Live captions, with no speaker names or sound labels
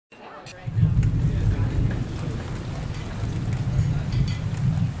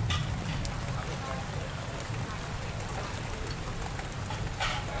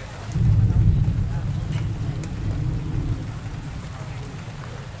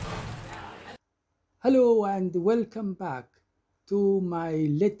Hello and welcome back to my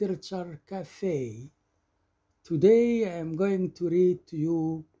literature cafe. Today I am going to read to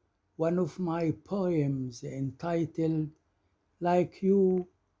you one of my poems entitled Like You,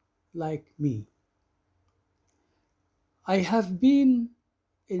 Like Me. I have been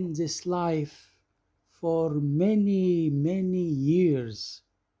in this life for many, many years.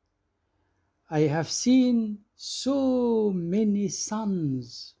 I have seen so many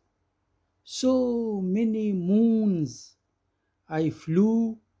suns, so many moons. I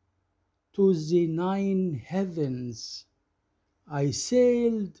flew to the nine heavens. I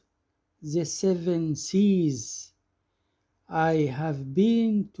sailed the seven seas. I have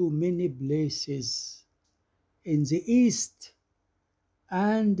been to many places in the east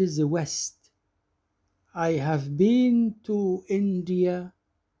and the west. I have been to India,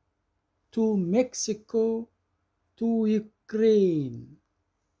 to Mexico, to Ukraine.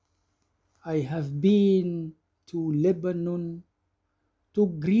 I have been to Lebanon, to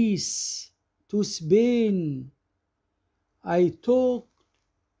Greece, to Spain. I talked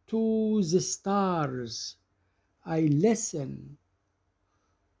to the stars. I listen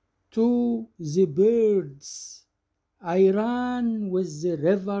to the birds. I ran with the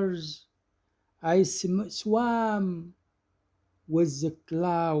rivers. I swam with the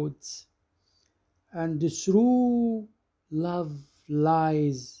clouds. And through love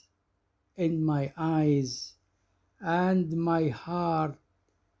lies in my eyes and my heart.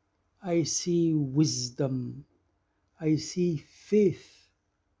 I see wisdom. I see faith.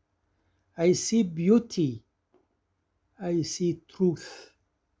 I see beauty. I see truth.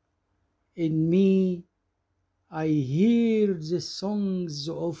 In me, I hear the songs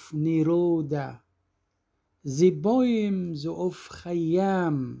of Neruda, the poems of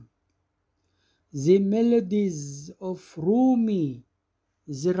Khayyam, the melodies of Rumi,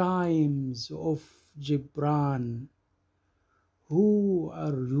 the rhymes of Gibran. Who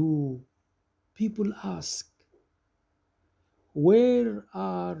are you? People ask. Where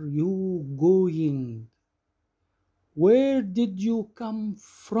are you going? Where did you come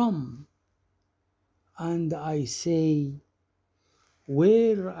from? And I say,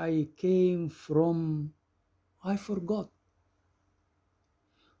 where I came from, I forgot.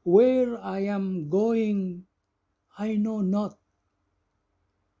 Where I am going, I know not.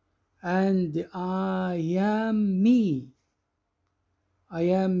 And I am me, I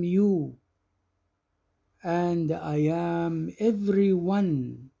am you, and I am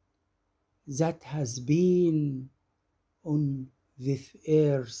everyone that has been on this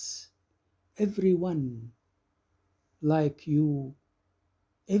earth. Everyone like you,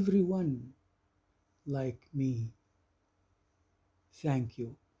 everyone like me. Thank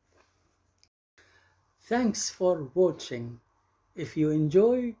you. Thanks for watching. If you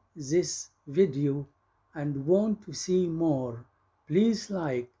enjoy this video and want to see more, please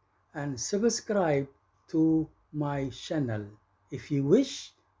like and subscribe to my channel. If you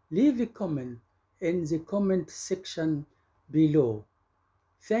wish, leave a comment in the comment section below.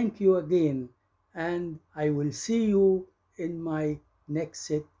 Thank you again, and I will see you in my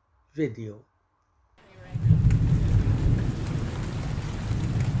next video.